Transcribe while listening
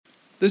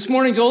This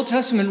morning's Old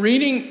Testament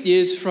reading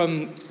is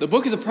from the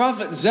book of the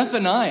prophet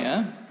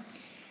Zephaniah.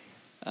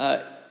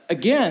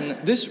 Again,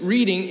 this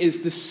reading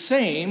is the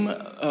same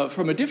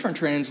from a different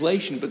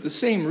translation, but the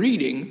same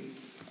reading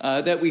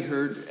that we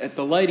heard at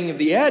the lighting of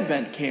the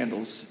Advent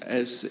candles,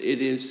 as it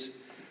is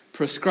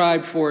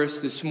prescribed for us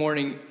this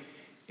morning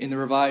in the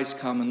Revised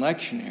Common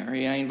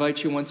Lectionary. I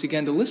invite you once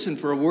again to listen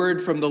for a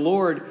word from the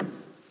Lord.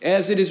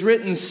 As it is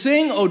written,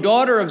 "Sing, O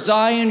daughter of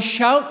Zion,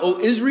 shout, O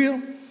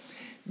Israel.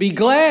 Be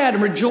glad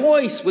and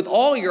rejoice with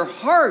all your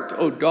heart,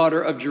 O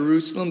daughter of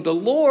Jerusalem. The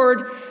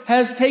Lord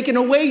has taken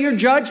away your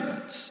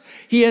judgments.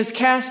 He has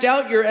cast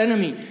out your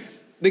enemy.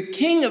 The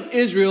King of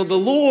Israel, the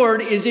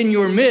Lord, is in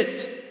your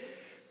midst.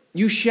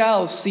 You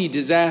shall see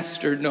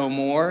disaster no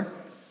more.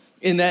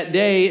 In that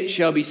day it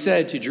shall be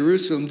said to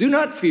Jerusalem, do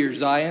not fear,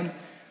 Zion.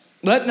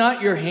 Let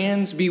not your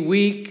hands be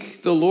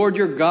weak. The Lord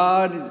your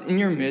God is in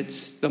your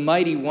midst. The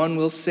mighty one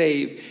will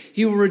save.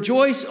 He will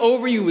rejoice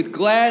over you with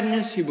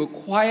gladness. He will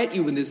quiet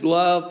you with his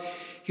love.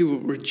 He will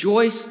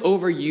rejoice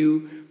over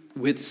you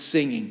with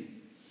singing.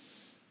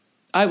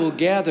 I will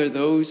gather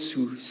those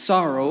who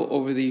sorrow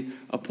over the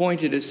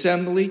appointed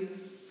assembly,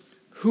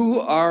 who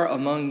are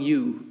among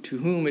you, to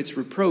whom its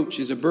reproach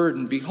is a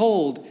burden.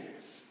 Behold,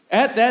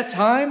 at that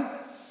time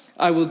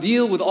I will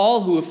deal with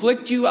all who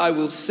afflict you. I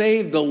will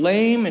save the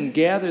lame and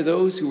gather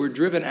those who were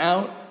driven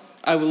out.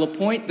 I will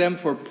appoint them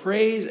for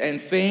praise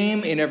and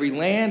fame in every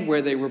land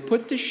where they were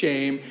put to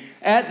shame.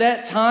 At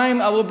that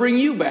time I will bring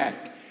you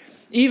back.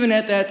 Even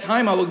at that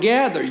time I will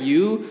gather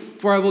you,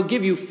 for I will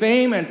give you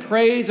fame and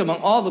praise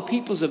among all the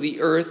peoples of the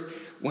earth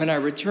when I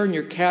return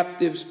your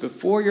captives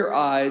before your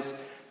eyes,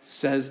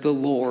 says the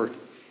Lord."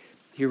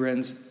 Here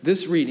ends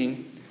this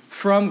reading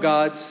from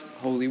God's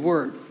holy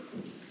word.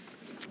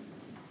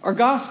 Our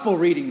gospel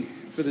reading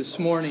for this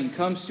morning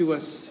comes to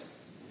us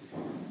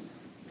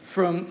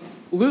from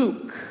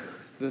Luke,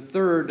 the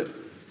 3rd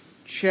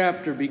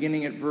chapter,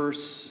 beginning at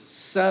verse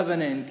 7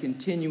 and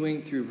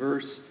continuing through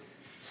verse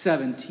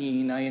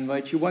 17. I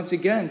invite you once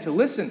again to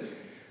listen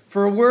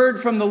for a word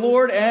from the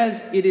Lord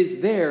as it is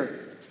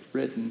there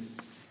written.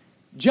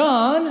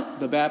 John,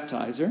 the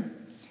baptizer,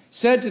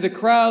 said to the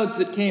crowds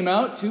that came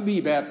out to be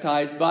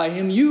baptized by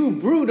him, "You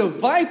brood of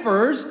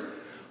vipers,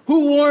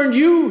 who warned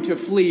you to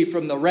flee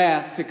from the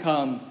wrath to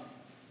come?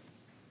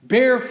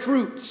 Bear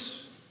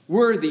fruits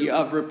worthy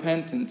of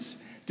repentance.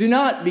 Do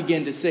not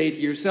begin to say to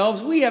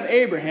yourselves, 'We have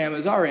Abraham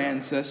as our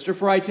ancestor,'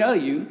 for I tell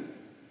you,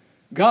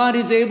 God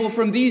is able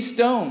from these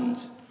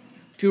stones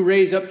to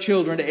raise up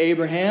children to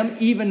Abraham.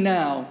 Even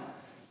now,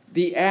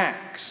 the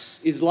axe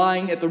is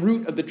lying at the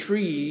root of the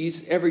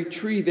trees. Every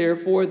tree,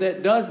 therefore,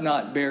 that does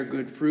not bear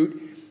good fruit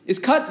is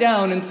cut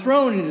down and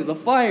thrown into the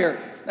fire."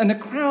 And the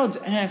crowds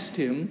asked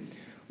him,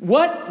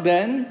 "What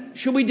then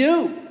shall we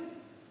do?"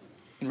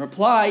 In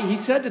reply, he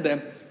said to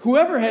them,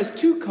 "Whoever has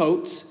 2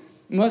 coats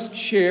must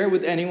share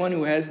with anyone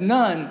who has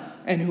none,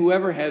 and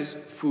whoever has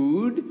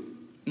food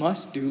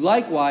must do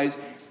likewise."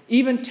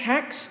 Even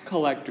tax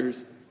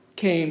collectors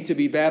came to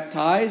be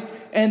baptized,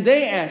 and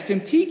they asked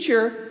him,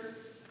 "Teacher,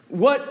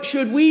 what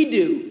should we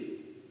do?"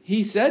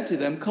 He said to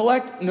them,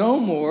 "Collect no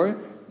more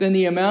than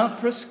the amount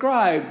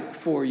prescribed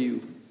for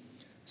you."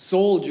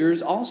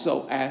 Soldiers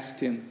also asked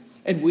him,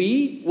 "And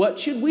we, what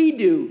should we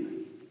do?"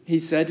 He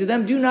said to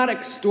them, "Do not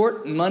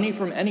extort money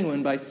from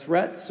anyone by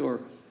threats or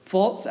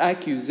false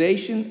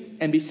accusation,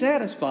 and be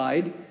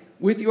satisfied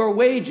with your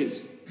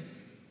wages."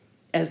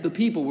 As the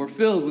people were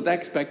filled with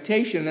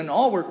expectation, and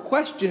all were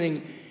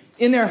questioning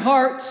in their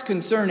hearts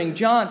concerning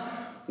John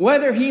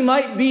whether he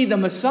might be the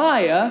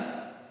Messiah,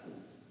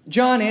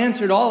 John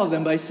answered all of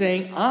them by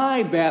saying,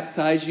 "I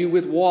baptize you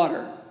with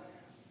water,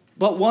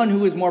 but one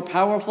who is more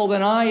powerful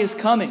than I is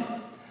coming.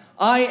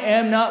 I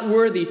am not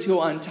worthy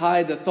to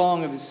untie the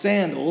thong of his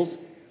sandals.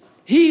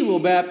 He will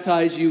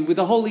baptize you with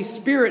the Holy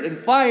Spirit and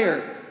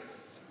fire.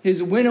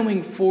 His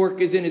winnowing fork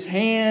is in his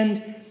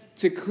hand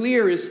to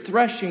clear his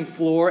threshing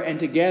floor and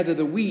to gather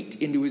the wheat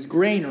into his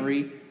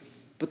granary,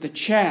 but the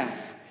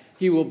chaff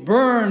he will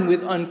burn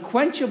with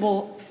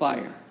unquenchable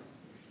fire."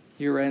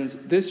 Here ends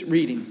this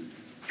reading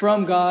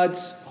from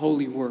God's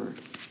holy word.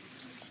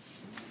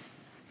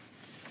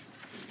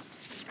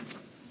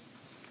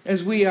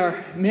 As we are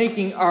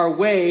making our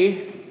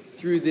way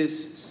through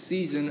this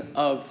season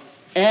of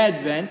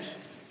Advent,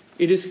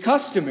 it is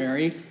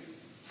customary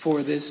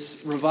for this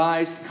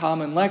Revised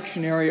Common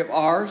Lectionary of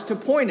ours to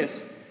point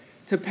us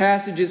to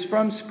passages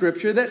from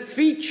Scripture that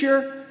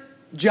feature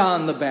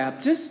John the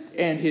Baptist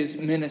and his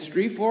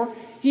ministry, for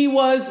he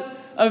was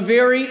a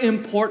very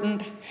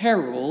important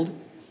herald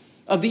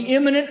of the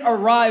imminent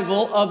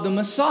arrival of the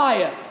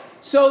Messiah.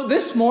 So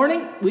this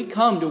morning we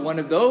come to one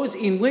of those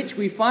in which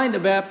we find the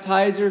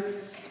baptizer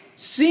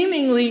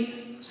seemingly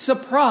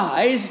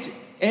surprised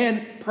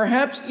and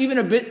perhaps even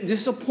a bit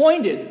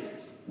disappointed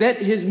that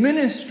his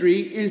ministry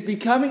is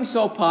becoming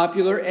so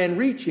popular and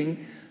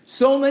reaching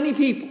so many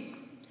people.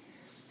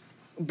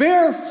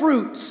 Bear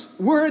fruits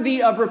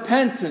worthy of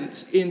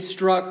repentance,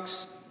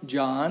 instructs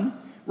John,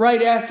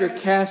 right after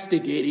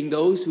castigating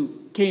those who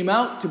came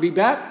out to be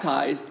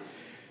baptized.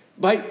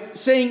 by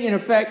saying, in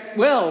effect,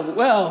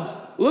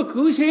 well, look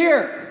who's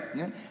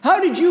here. How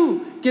did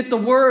you get the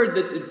word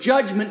that the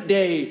judgment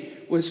day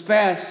was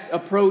fast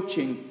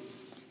approaching?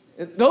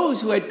 Those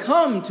who had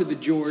come to the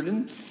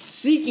Jordan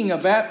seeking a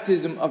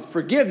baptism of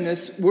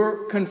forgiveness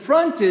were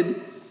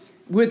confronted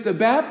with the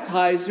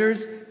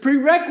baptizer's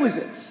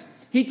prerequisites.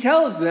 He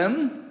tells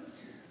them,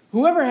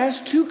 whoever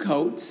has 2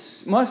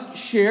 coats must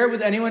share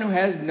with anyone who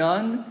has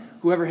none.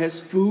 Whoever has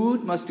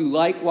food must do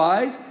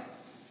likewise.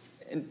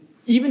 And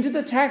even to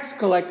the tax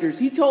collectors,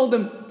 he told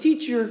them,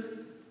 "Teacher,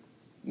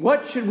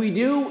 what should we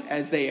do?"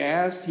 As they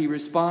asked, he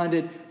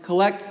responded,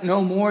 "Collect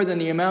no more than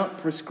the amount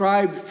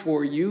prescribed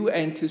for you."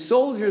 And to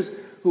soldiers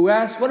who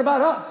asked, "What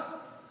about us?"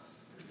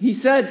 he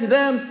said to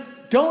them,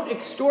 "Don't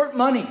extort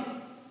money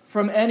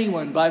from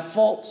anyone by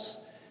false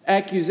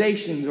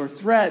accusations or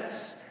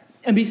threats,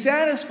 and be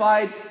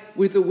satisfied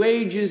with the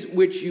wages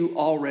which you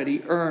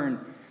already earn."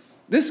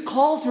 This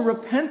call to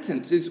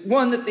repentance is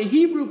one that the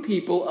Hebrew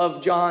people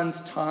of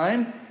John's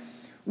time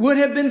would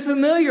have been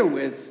familiar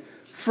with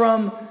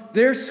from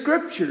their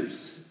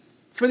scriptures.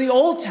 For the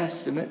Old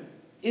Testament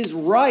is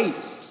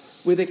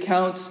rife with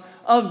accounts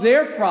of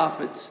their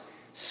prophets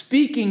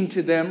speaking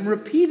to them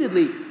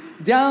repeatedly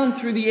down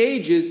through the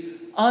ages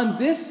on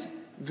this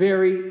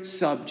very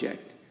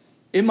subject.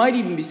 It might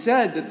even be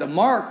said that the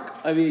mark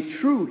of a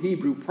true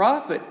Hebrew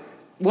prophet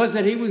was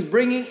that he was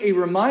bringing a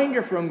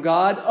reminder from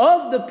God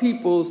of the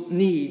people's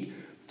need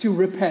to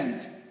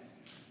repent.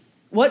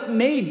 What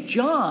made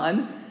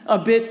John a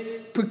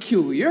bit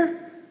peculiar,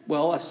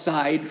 well,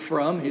 aside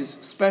from his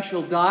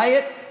special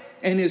diet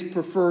and his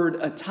preferred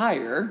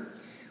attire,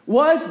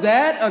 was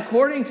that,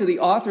 according to the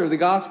author of the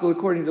Gospel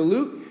according to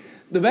Luke,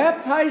 the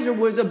baptizer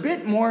was a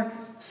bit more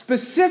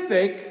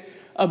specific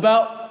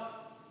about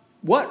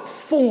what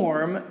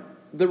form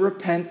the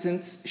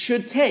repentance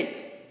should take.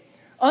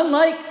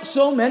 Unlike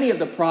so many of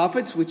the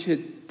prophets which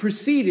had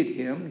preceded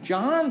him,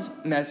 John's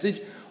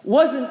message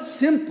wasn't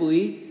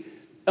simply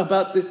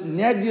about this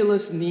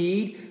nebulous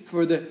need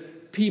for the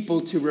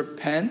people to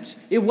repent.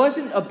 It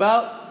wasn't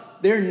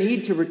about their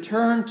need to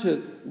return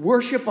to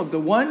worship of the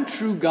one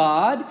true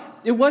God.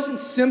 It wasn't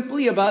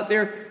simply about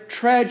their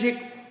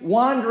tragic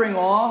wandering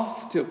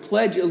off to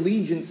pledge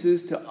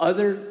allegiances to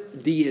other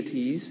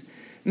deities,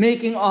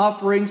 making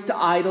offerings to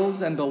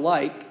idols and the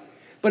like.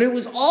 But it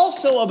was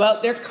also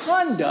about their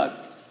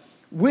conduct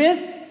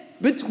with,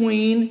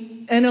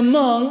 between, and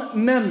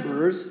among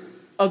members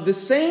of the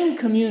same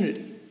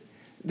community,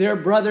 their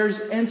brothers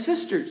and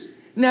sisters.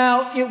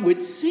 Now, it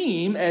would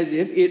seem as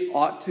if it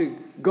ought to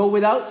go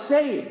without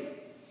saying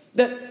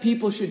that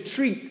people should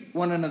treat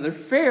one another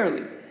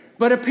fairly.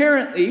 But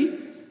apparently,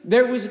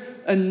 there was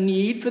a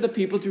need for the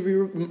people to be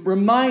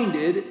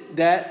reminded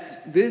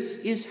that this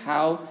is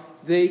how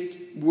they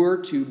were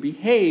to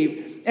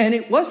behave. And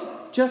it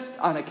wasn't just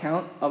on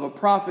account of a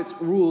prophet's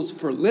rules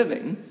for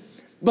living,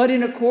 but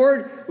in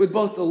accord with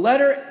both the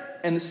letter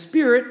and the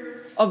spirit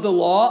of the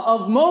law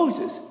of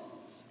Moses.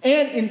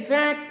 And in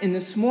fact, in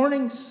this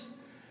morning's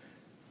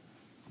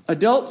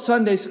adult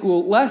Sunday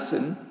school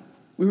lesson,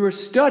 we were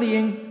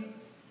studying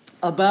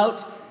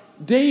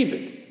about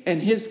David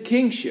and his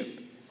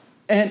kingship.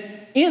 And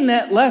in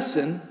that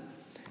lesson,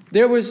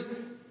 there was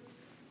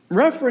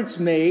reference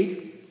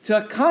made to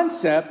a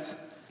concept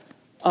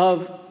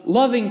of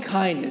loving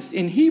kindness.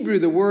 In Hebrew,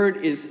 the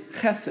word is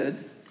chesed.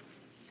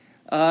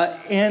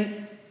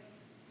 And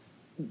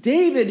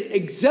David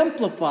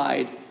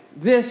exemplified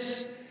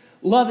this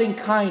loving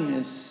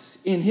kindness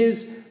in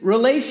his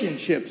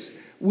relationships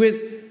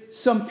with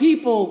some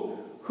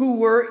people who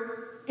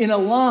were in a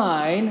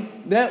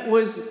line that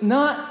was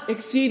not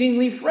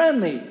exceedingly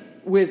friendly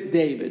with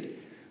David.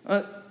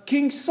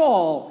 King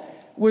Saul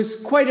was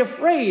quite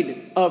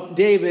afraid of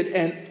David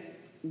and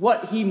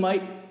what he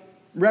might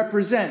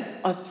represent,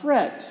 a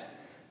threat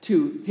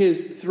to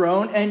his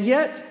throne, and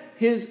yet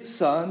his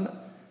son,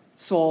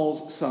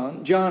 Saul's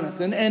son,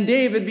 Jonathan, and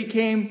David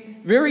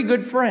became very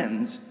good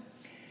friends.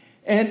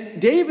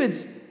 And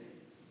David's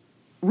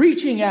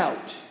reaching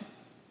out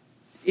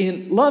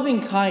in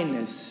loving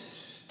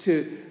kindness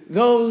to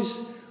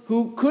those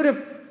who could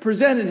have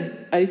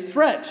presented a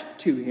threat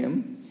to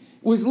him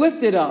was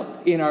lifted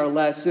up in our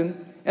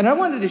lesson. And I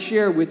wanted to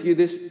share with you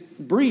this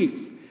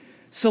brief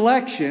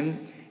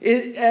selection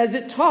as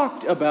it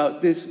talked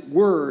about this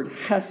word,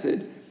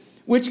 chesed,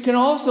 which can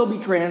also be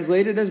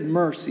translated as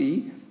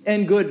mercy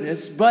and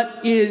goodness, but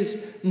is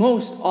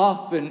most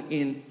often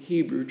in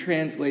Hebrew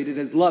translated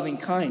as loving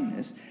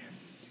kindness.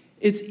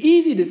 It's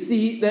easy to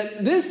see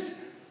that this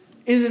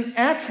is an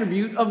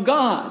attribute of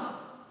God,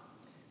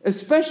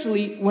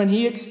 especially when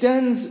he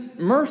extends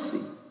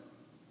mercy.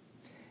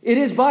 It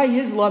is by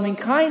his loving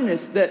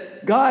kindness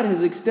that God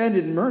has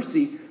extended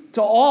mercy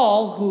to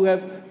all who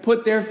have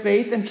put their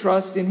faith and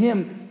trust in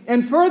him.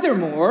 And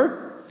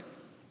furthermore,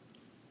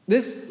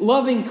 this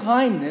loving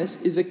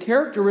kindness is a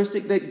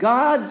characteristic that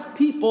God's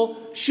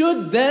people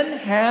should then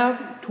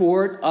have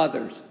toward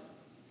others.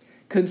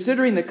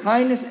 Considering the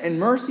kindness and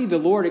mercy the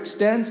Lord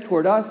extends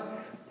toward us,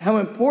 how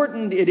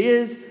important it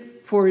is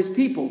for his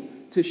people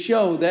to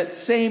show that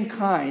same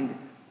kind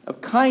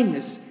of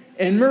kindness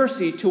and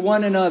mercy to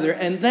one another.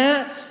 And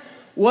that's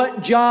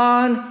what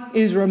John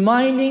is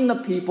reminding the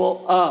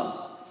people of.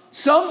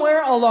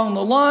 Somewhere along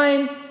the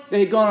line,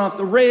 they'd gone off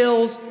the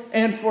rails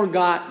and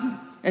forgotten.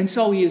 And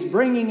so he is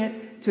bringing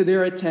it to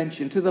their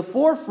attention, to the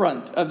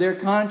forefront of their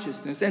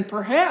consciousness. And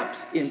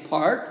perhaps, in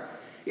part,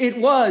 it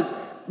was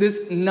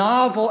this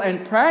novel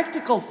and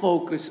practical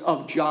focus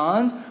of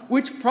John's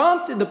which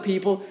prompted the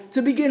people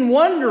to begin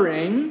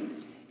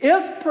wondering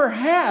if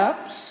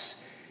perhaps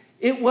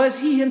it was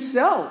he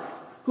himself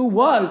who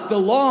was the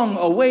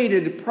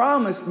long-awaited,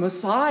 promised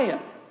Messiah.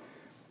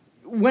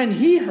 When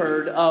he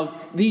heard of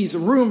these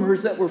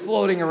rumors that were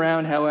floating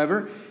around,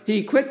 however,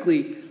 he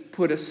quickly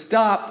put a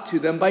stop to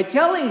them by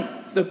telling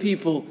the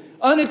people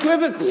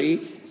unequivocally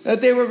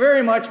that they were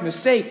very much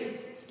mistaken,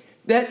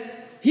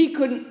 that he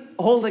couldn't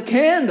hold a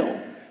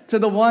candle to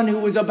the one who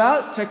was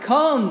about to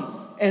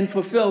come and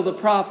fulfill the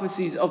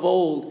prophecies of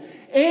old.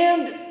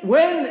 And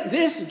when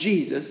this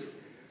Jesus,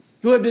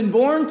 who had been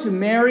born to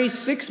Mary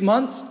 6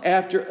 months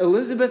after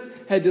Elizabeth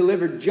had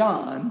delivered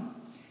John,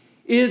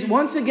 is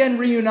once again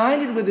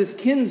reunited with his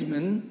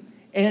kinsman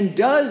and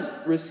does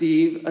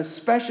receive a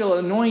special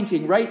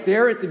anointing right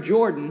there at the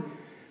Jordan,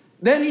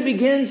 then he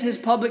begins his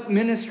public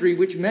ministry,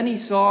 which many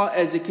saw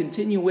as a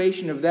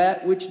continuation of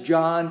that which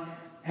John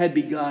had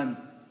begun.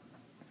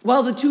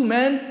 While the two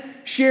men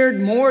shared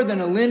more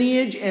than a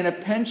lineage and a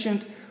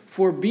penchant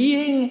for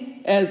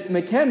being, as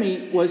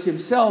McKemmy was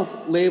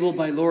himself labeled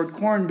by Lord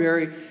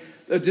Cornbury,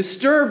 a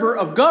disturber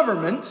of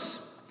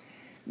governments,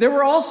 there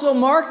were also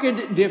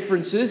marked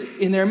differences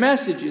in their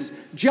messages.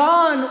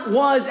 John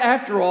was,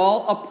 after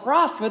all, a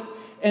prophet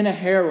and a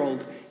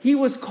herald. He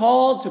was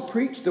called to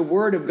preach the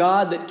word of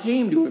God that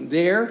came to him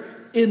there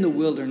in the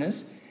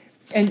wilderness.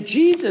 And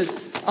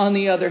Jesus, on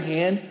the other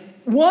hand,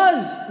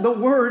 was the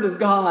word of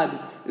God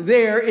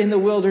there in the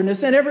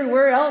wilderness and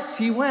everywhere else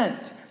he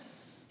went.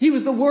 He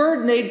was the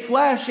Word made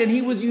flesh, and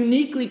he was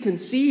uniquely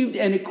conceived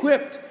and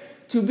equipped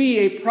to be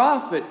a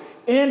prophet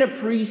and a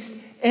priest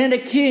and a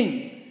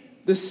king,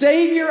 the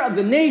Savior of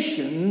the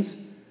nations,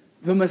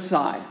 the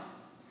Messiah.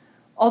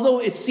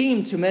 Although it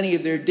seemed to many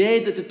of their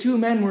day that the two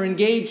men were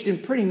engaged in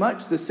pretty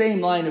much the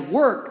same line of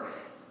work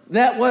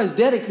that was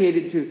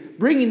dedicated to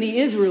bringing the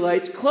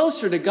Israelites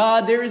closer to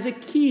God, there is a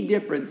key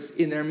difference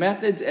in their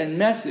methods and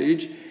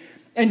message.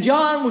 And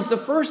John was the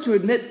first to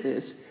admit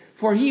this,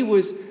 for he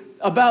was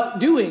about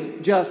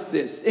doing just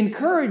this,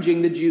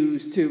 encouraging the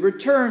Jews to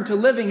return to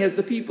living as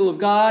the people of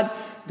God,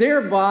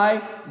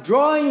 thereby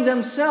drawing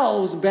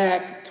themselves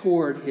back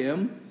toward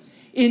him.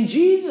 In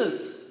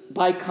Jesus,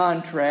 by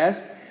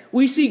contrast,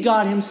 we see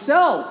God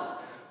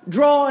himself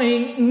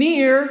drawing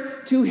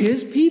near to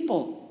his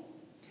people.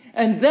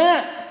 And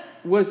that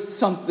was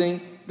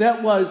something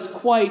that was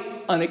quite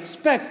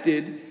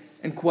unexpected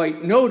and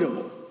quite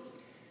notable.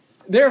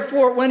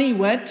 Therefore, when he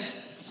went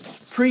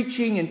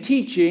preaching and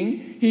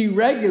teaching, he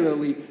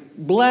regularly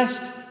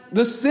blessed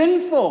the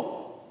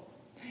sinful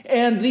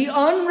and the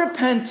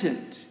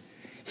unrepentant,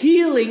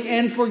 healing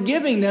and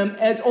forgiving them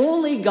as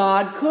only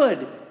God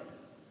could.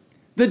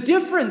 The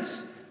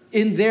difference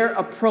in their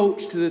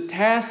approach to the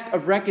task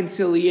of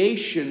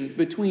reconciliation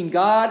between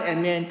God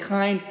and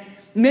mankind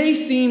may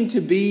seem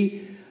to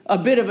be a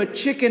bit of a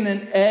chicken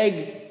and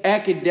egg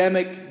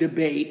academic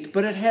debate,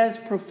 but it has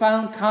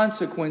profound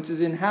consequences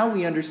in how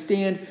we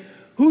understand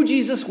who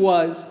Jesus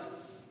was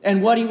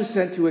and what he was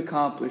sent to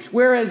accomplish.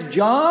 Whereas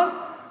John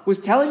was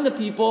telling the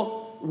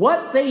people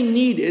what they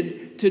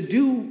needed to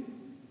do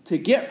to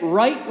get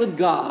right with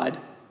God,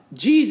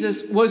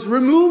 Jesus was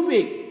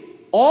removing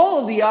all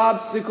of the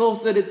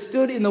obstacles that had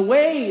stood in the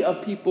way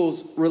of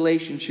people's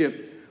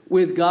relationship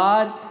with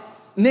God,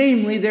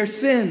 namely their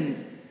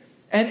sins.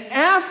 And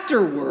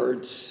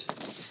afterwards,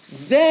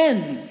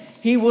 then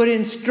he would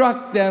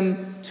instruct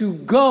them to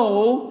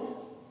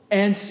go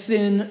and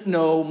sin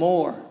no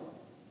more.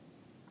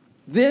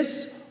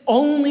 This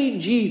only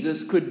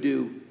Jesus could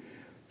do,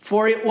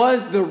 for it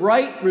was the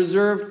right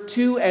reserved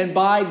to and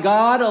by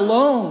God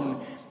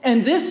alone.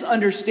 And this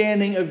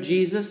understanding of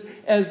Jesus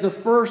as the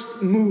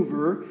first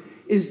mover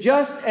is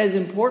just as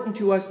important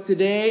to us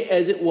today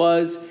as it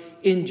was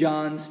in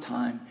John's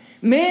time.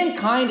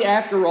 Mankind,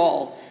 after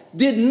all,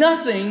 did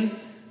nothing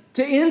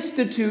to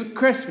institute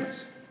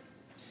Christmas.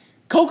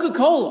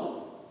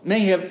 Coca-Cola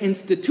may have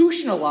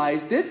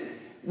institutionalized it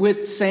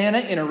with Santa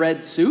in a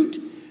red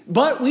suit,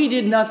 but we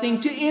did nothing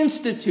to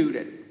institute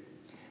it.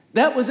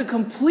 That was a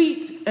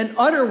complete and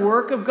utter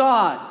work of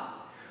God,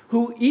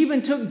 who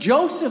even took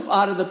Joseph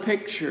out of the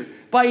picture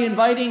by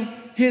inviting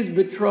his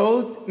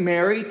betrothed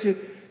Mary to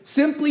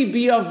simply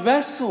be a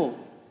vessel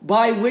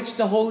by which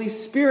the Holy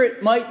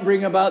Spirit might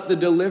bring about the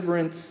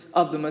deliverance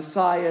of the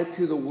Messiah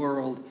to the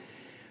world.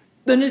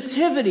 The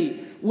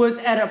Nativity was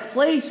at a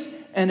place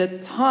and a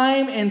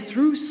time and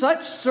through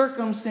such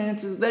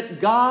circumstances that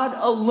God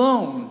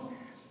alone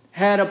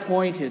had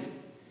appointed.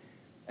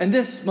 And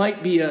this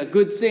might be a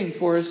good thing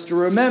for us to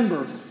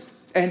remember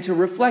and to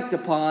reflect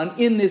upon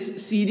in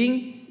this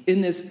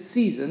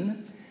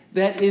season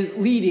that is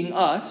leading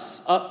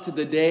us up to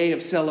the day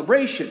of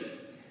celebration,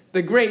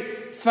 the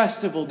great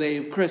festival day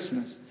of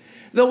Christmas.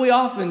 Though we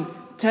often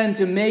tend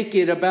to make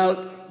it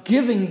about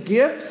giving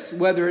gifts,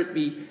 whether it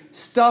be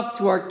stuff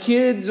to our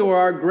kids or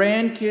our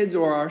grandkids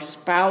or our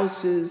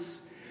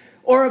spouses,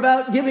 or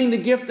about giving the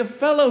gift of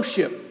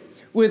fellowship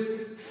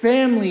with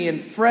family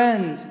and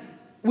friends.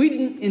 We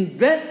didn't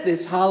invent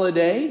this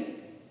holiday.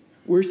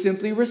 We're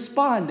simply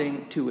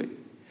responding to it.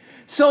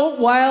 So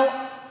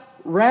while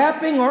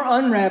wrapping or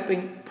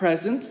unwrapping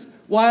presents,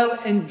 while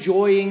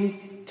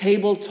enjoying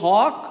table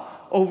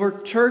talk over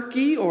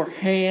turkey or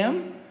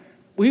ham,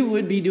 we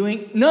would be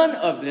doing none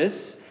of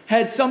this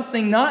had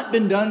something not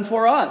been done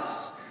for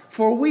us.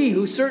 For we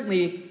who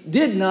certainly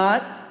did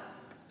not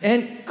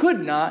and could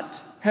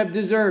not have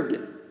deserved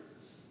it.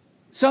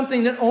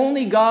 Something that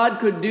only God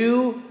could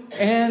do,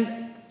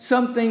 and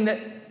something that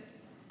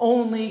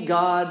only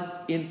God,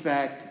 in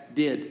fact,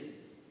 did.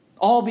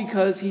 All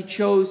because he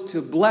chose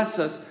to bless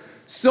us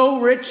so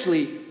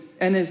richly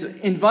and has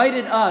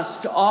invited us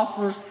to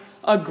offer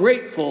a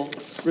grateful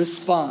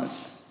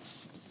response.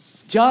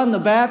 John the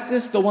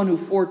Baptist, the one who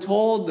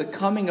foretold the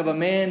coming of a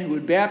man who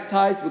would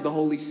baptize with the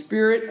Holy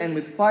Spirit and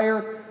with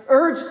fire,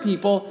 urged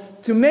people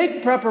to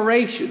make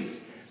preparations.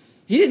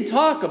 He didn't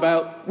talk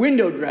about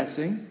window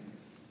dressings,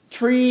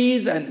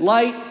 trees and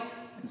lights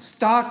and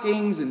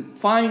stockings and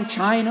fine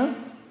china,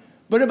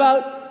 but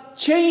about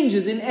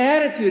changes in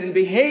attitude and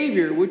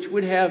behavior which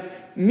would have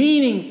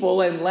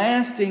meaningful and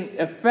lasting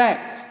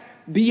effect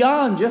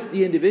beyond just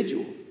the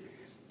individual.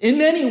 In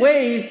many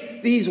ways,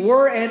 these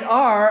were and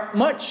are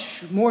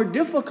much more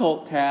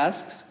difficult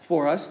tasks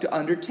for us to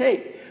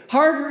undertake,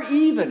 harder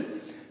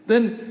even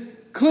than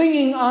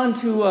clinging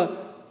onto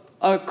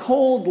a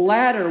cold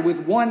ladder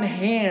with one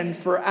hand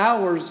for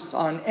hours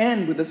on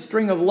end with a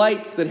string of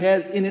lights that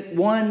has in it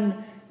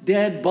one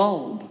dead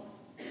bulb.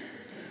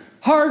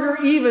 Harder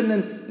even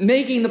than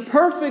making the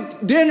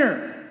perfect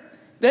dinner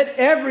that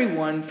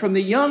everyone, from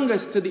the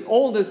youngest to the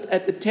oldest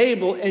at the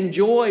table,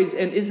 enjoys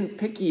and isn't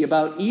picky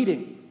about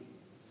eating.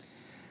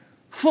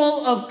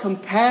 Full of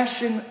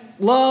compassion,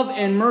 love,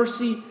 and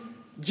mercy,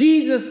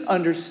 Jesus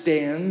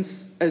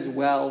understands as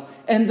well.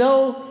 And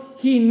though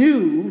he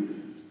knew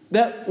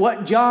that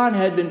what John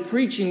had been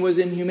preaching was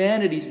in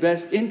humanity's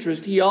best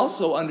interest, he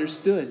also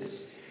understood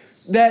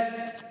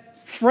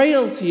that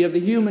frailty of the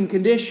human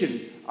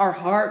condition, our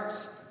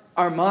hearts,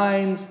 our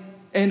minds,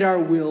 and our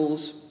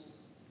wills.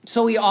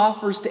 So he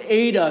offers to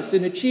aid us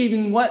in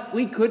achieving what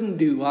we couldn't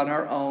do on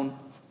our own.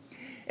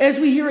 As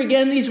we hear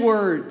again these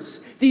words,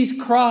 these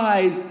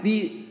cries,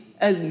 the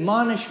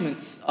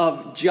admonishments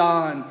of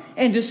John,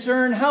 and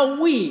discern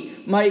how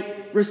we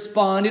might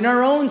respond in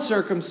our own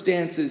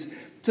circumstances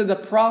to the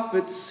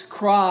prophet's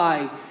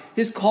cry,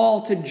 his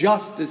call to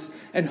justice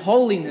and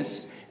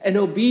holiness and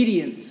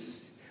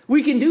obedience.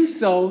 We can do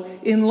so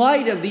in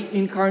light of the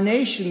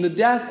incarnation, the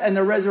death, and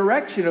the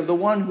resurrection of the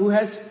one who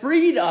has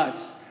freed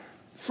us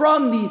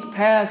from these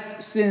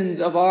past sins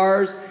of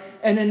ours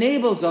and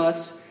enables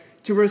us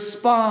to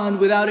respond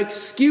without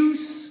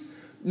excuse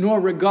nor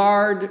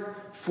regard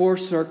for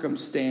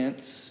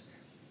circumstance.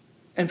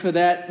 And for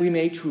that we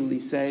may truly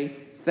say,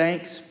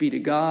 thanks be to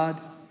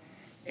God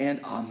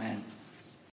and amen.